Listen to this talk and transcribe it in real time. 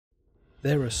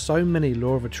There are so many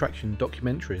Law of Attraction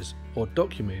documentaries or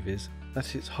docu-movies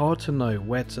that it's hard to know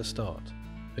where to start.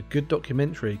 A good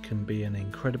documentary can be an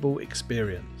incredible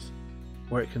experience,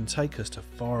 where it can take us to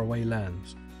faraway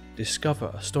lands,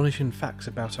 discover astonishing facts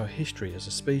about our history as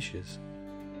a species,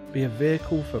 be a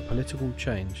vehicle for political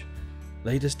change,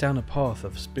 lead us down a path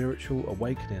of spiritual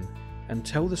awakening, and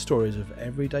tell the stories of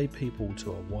everyday people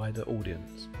to a wider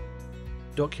audience.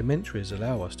 Documentaries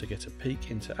allow us to get a peek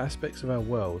into aspects of our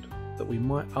world that we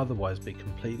might otherwise be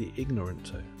completely ignorant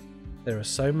to. There are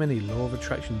so many Law of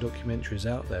Attraction documentaries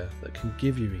out there that can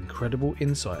give you incredible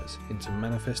insights into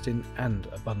manifesting and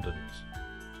abundance.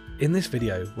 In this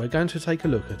video, we're going to take a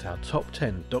look at our top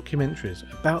 10 documentaries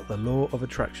about the Law of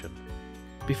Attraction.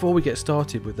 Before we get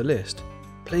started with the list,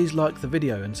 please like the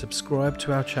video and subscribe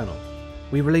to our channel.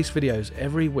 We release videos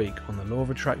every week on the Law of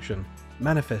Attraction,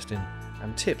 manifesting,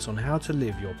 and tips on how to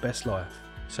live your best life.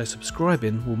 So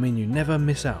subscribing will mean you never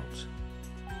miss out.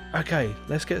 Okay,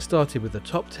 let's get started with the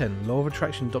top 10 Law of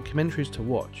Attraction documentaries to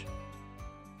watch.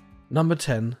 Number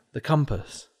 10, The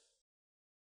Compass.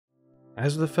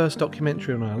 As the first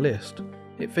documentary on our list,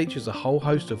 it features a whole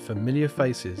host of familiar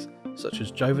faces such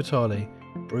as Joe Vitale,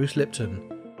 Bruce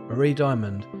Lipton, Marie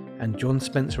Diamond, and John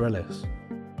Spencer Ellis.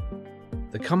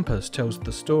 The Compass tells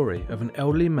the story of an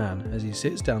elderly man as he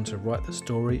sits down to write the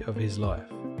story of his life.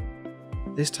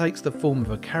 This takes the form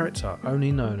of a character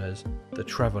only known as the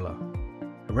Traveller,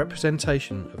 a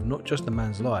representation of not just the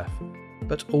man's life,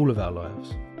 but all of our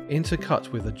lives. Intercut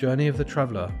with the journey of the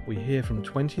traveller, we hear from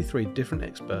 23 different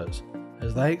experts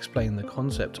as they explain the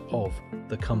concept of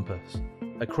the compass.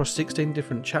 Across 16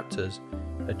 different chapters,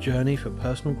 a journey for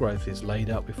personal growth is laid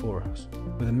out before us.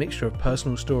 With a mixture of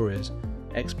personal stories,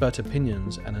 expert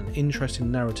opinions, and an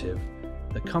interesting narrative,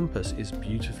 The Compass is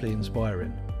beautifully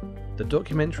inspiring. The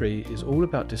documentary is all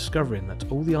about discovering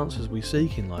that all the answers we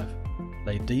seek in life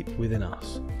lay deep within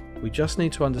us. We just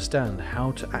need to understand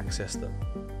how to access them.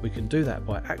 We can do that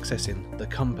by accessing the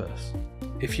compass.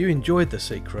 If you enjoyed The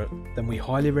Secret, then we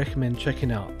highly recommend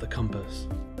checking out The Compass.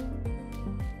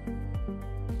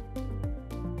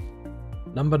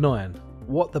 Number 9.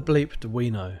 What the bleep do we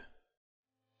know?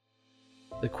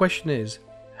 The question is,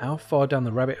 how far down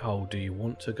the rabbit hole do you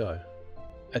want to go?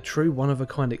 A true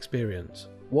one-of-a-kind experience,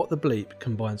 What the Bleep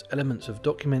combines elements of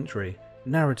documentary,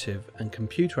 narrative and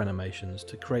computer animations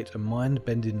to create a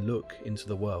mind-bending look into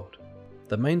the world.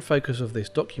 The main focus of this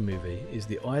docu-movie is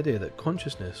the idea that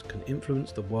consciousness can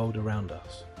influence the world around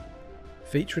us.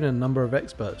 Featuring a number of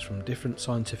experts from different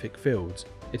scientific fields,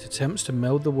 it attempts to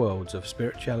meld the worlds of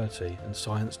spirituality and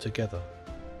science together.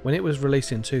 When it was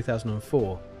released in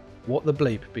 2004, What the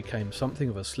Bleep became something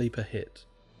of a sleeper hit.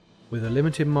 With a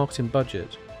limited marketing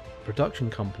budget, the production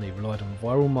company relied on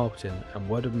viral marketing and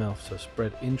word of mouth to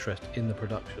spread interest in the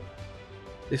production.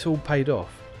 This all paid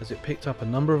off as it picked up a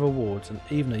number of awards and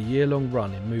even a year-long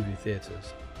run in movie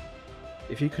theatres.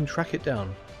 If you can track it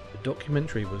down, the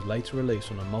documentary was later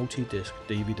released on a multi-disc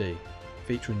DVD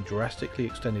featuring drastically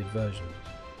extended versions.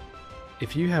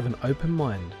 If you have an open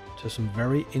mind to some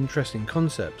very interesting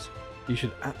concepts, you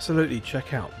should absolutely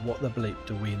check out What the Bleep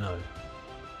Do We Know?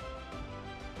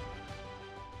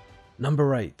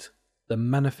 Number 8. The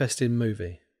Manifesting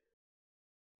Movie.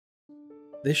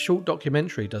 This short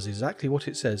documentary does exactly what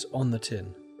it says on the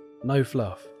tin. No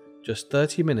fluff, just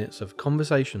 30 minutes of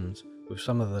conversations with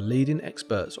some of the leading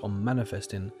experts on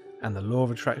manifesting and the Law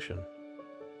of Attraction.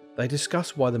 They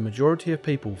discuss why the majority of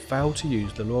people fail to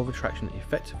use the Law of Attraction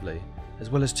effectively,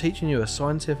 as well as teaching you a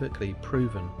scientifically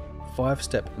proven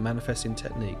 5-step manifesting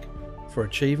technique for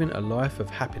achieving a life of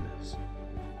happiness.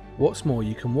 What's more,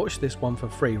 you can watch this one for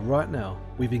free right now.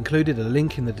 We've included a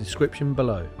link in the description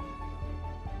below.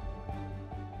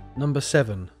 Number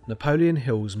 7. Napoleon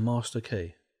Hill's Master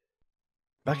Key.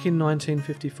 Back in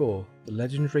 1954, the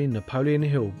legendary Napoleon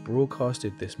Hill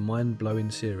broadcasted this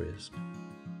mind-blowing series.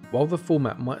 While the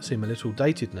format might seem a little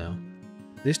dated now,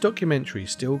 this documentary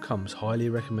still comes highly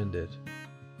recommended.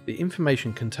 The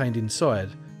information contained inside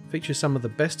features some of the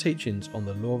best teachings on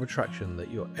the Law of Attraction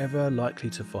that you're ever likely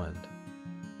to find.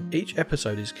 Each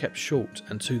episode is kept short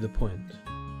and to the point,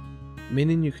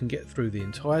 meaning you can get through the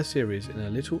entire series in a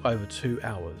little over 2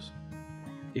 hours.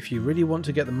 If you really want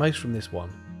to get the most from this one,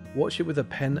 watch it with a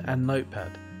pen and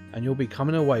notepad and you'll be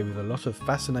coming away with a lot of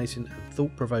fascinating and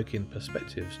thought-provoking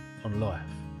perspectives on life.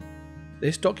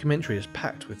 This documentary is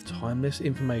packed with timeless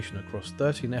information across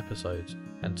 13 episodes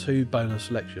and 2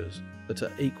 bonus lectures that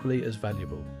are equally as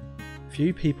valuable.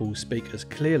 Few people speak as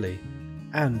clearly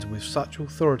and with such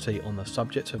authority on the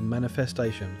subject of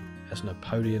manifestation as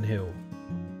Napoleon Hill.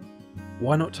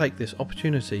 Why not take this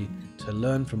opportunity to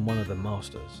learn from one of the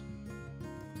masters?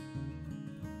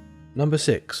 Number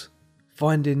 6.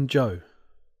 Finding Joe.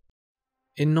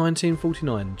 In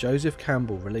 1949, Joseph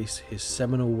Campbell released his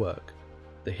seminal work,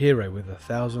 The Hero with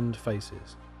 1,000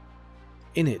 Faces.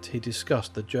 In it, he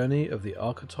discussed the journey of the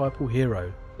archetypal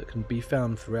hero that can be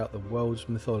found throughout the world's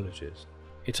mythologies.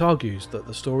 It argues that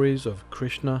the stories of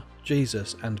Krishna,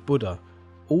 Jesus and Buddha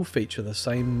all feature the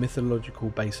same mythological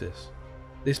basis.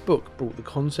 This book brought the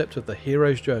concept of the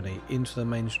hero's journey into the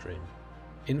mainstream,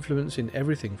 influencing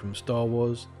everything from Star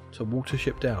Wars to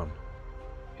Watership Down.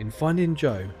 In Finding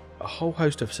Joe, a whole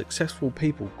host of successful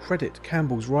people credit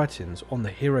Campbell's writings on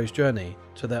the hero's journey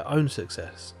to their own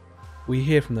success. We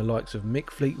hear from the likes of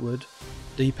Mick Fleetwood,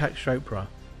 Deepak Chopra,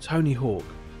 Tony Hawk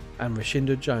and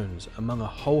Rashida Jones, among a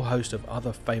whole host of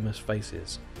other famous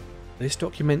faces. This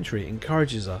documentary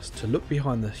encourages us to look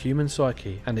behind the human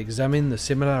psyche and examine the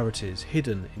similarities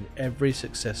hidden in every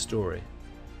success story.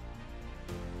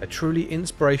 A truly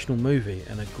inspirational movie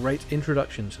and a great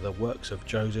introduction to the works of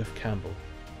Joseph Campbell.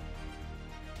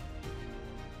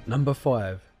 Number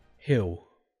 5. Heal.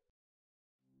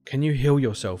 Can you heal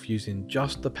yourself using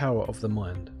just the power of the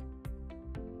mind?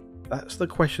 That's the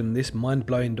question this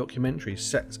mind-blowing documentary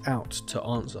sets out to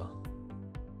answer.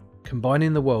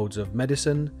 Combining the worlds of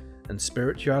medicine and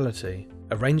spirituality,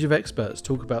 a range of experts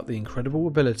talk about the incredible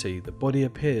ability the body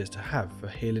appears to have for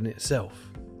healing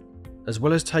itself, as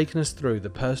well as taking us through the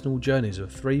personal journeys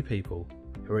of 3 people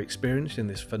who are experiencing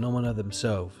this phenomena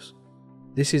themselves.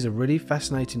 This is a really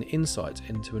fascinating insight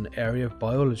into an area of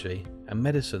biology and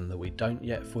medicine that we don't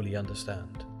yet fully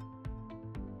understand.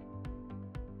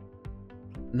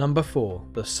 Number 4.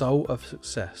 The Soul of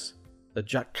Success. The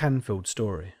Jack Canfield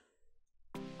Story.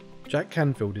 Jack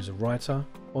Canfield is a writer,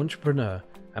 entrepreneur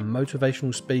and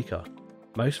motivational speaker,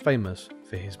 most famous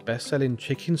for his best-selling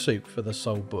Chicken Soup for the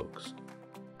Soul books.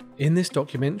 In this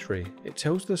documentary, it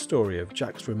tells the story of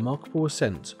Jack's remarkable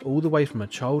ascent all the way from a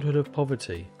childhood of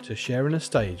poverty to sharing a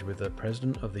stage with the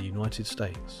President of the United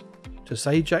States. To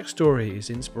say Jack's story is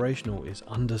inspirational is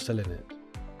underselling it.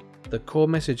 The core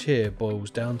message here boils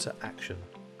down to action.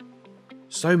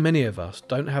 So many of us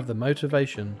don't have the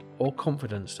motivation or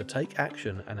confidence to take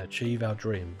action and achieve our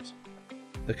dreams.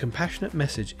 The compassionate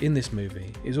message in this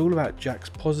movie is all about Jack's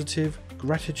positive,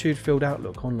 gratitude-filled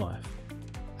outlook on life,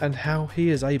 and how he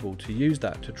is able to use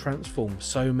that to transform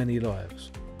so many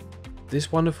lives.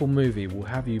 This wonderful movie will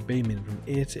have you beaming from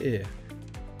ear to ear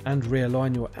and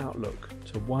realign your outlook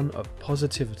to one of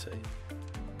positivity.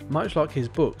 Much like his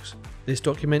books, this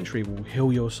documentary will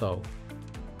heal your soul,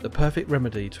 the perfect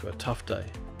remedy to a tough day.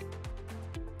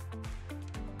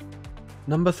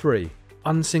 Number 3.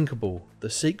 Unsinkable,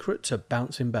 the secret to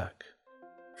bouncing back.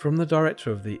 From the director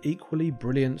of the equally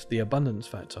brilliant The Abundance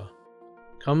Factor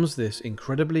comes this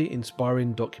incredibly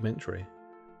inspiring documentary.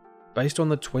 Based on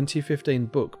the 2015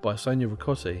 book by Sonia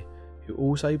Ricotti, who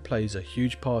also plays a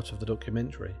huge part of the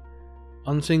documentary,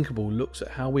 Unsinkable looks at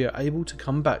how we are able to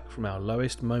come back from our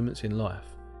lowest moments in life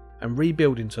and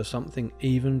rebuild into something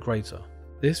even greater.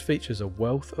 This features a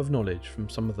wealth of knowledge from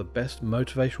some of the best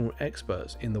motivational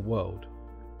experts in the world: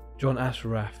 John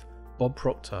Assaraf, Bob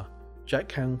Proctor, Jack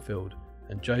Canfield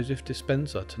and Joseph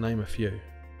Dispenza, to name a few.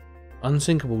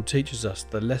 Unsinkable teaches us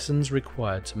the lessons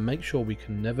required to make sure we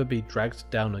can never be dragged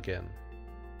down again.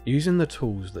 Using the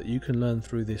tools that you can learn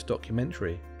through this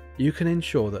documentary, you can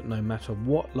ensure that no matter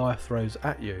what life throws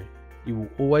at you, you will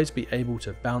always be able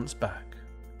to bounce back.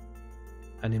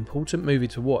 An important movie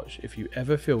to watch if you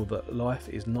ever feel that life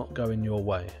is not going your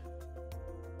way.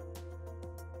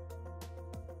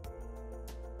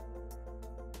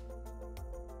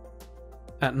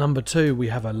 At number 2, we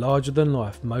have a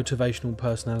larger-than-life motivational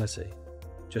personality.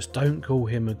 Just don't call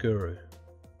him a guru.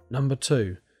 Number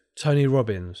 2, Tony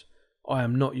Robbins, I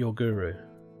Am Not Your Guru.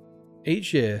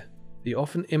 Each year, the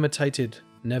often imitated,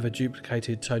 never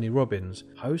duplicated Tony Robbins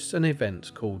hosts an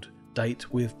event called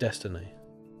Date with Destiny.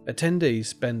 Attendees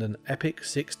spend an epic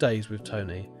 6 days with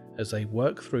Tony as they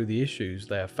work through the issues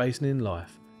they are facing in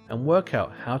life and work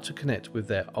out how to connect with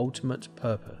their ultimate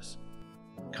purpose,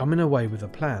 coming away with a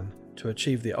plan to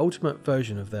achieve the ultimate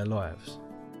version of their lives.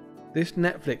 This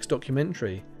Netflix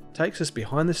documentary takes us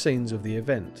behind the scenes of the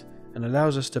event and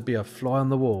allows us to be a fly on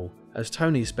the wall as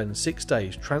Tony spends 6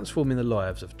 days transforming the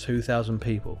lives of 2,000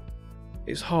 people.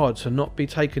 It's hard to not be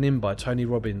taken in by Tony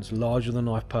Robbins'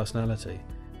 larger-than-life personality,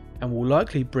 and will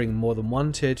likely bring more than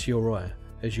one tear to your eye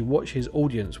as you watch his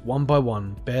audience one by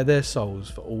one bare their souls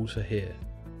for all to hear.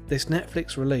 This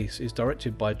Netflix release is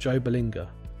directed by Joe Bellinger,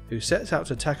 who sets out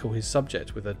to tackle his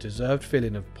subject with a deserved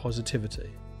feeling of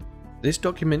positivity. This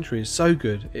documentary is so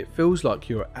good it feels like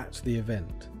you're at the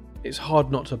event. It's hard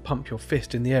not to pump your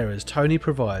fist in the air as Tony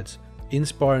provides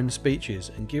inspiring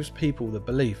speeches and gives people the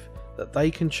belief that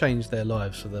they can change their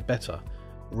lives for the better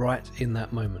right in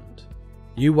that moment.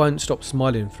 You won't stop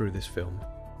smiling through this film,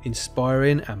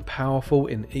 inspiring and powerful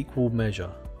in equal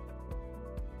measure.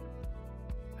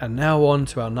 And now on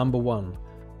to our number one,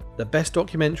 the best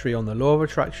documentary on the law of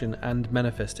attraction and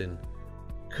manifesting.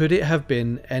 Could it have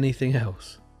been anything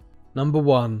else? Number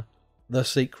one, The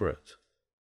Secret.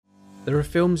 There are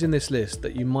films in this list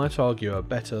that you might argue are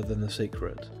better than The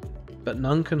Secret, but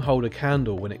none can hold a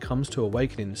candle when it comes to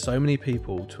awakening so many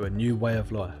people to a new way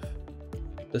of life.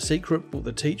 The Secret brought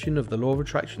the teaching of the law of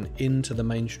attraction into the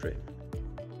mainstream.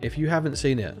 If you haven't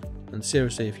seen it, and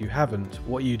seriously if you haven't,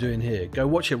 what are you doing here? Go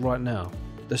watch it right now.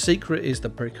 The Secret is the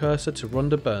precursor to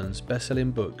Rhonda Byrne's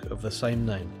best-selling book of the same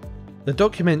name. The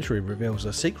documentary reveals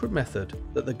a secret method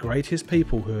that the greatest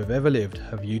people who have ever lived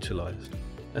have utilised.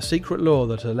 A secret law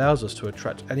that allows us to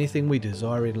attract anything we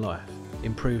desire in life: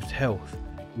 improved health,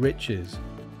 riches,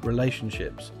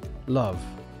 relationships, love.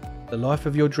 The life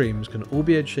of your dreams can all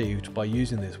be achieved by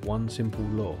using this one simple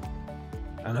law.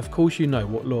 And of course you know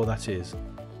what law that is.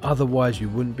 Otherwise you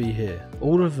wouldn't be here.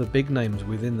 All of the big names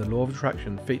within the law of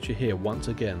attraction feature here once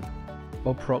again.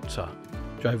 Bob Proctor,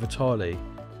 Joe Vitale,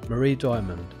 Marie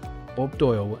Diamond, Bob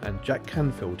Doyle and Jack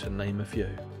Canfield, to name a few.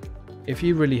 If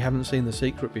you really haven't seen The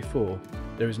Secret before,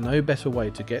 there is no better way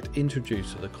to get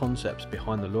introduced to the concepts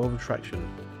behind the law of attraction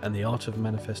and the art of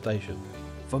manifestation.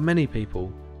 For many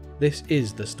people, this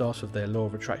is the start of their law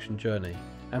of attraction journey,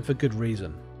 and for good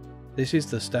reason. This is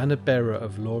the standard bearer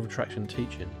of law of attraction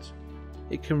teachings.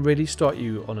 It can really start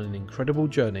you on an incredible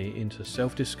journey into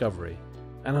self-discovery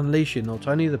and unleashing not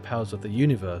only the powers of the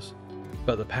universe,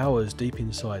 but the powers deep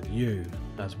inside you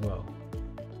as well.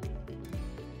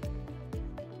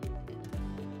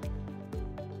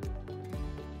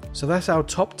 So that's our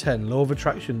top 10 law of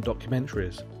attraction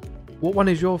documentaries. What one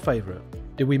is your favourite?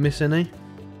 Did we miss any?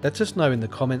 Let us know in the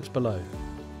comments below.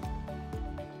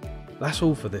 That's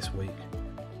all for this week.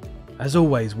 As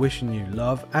always, wishing you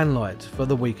love and light for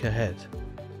the week ahead.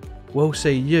 We'll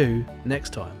see you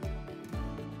next time.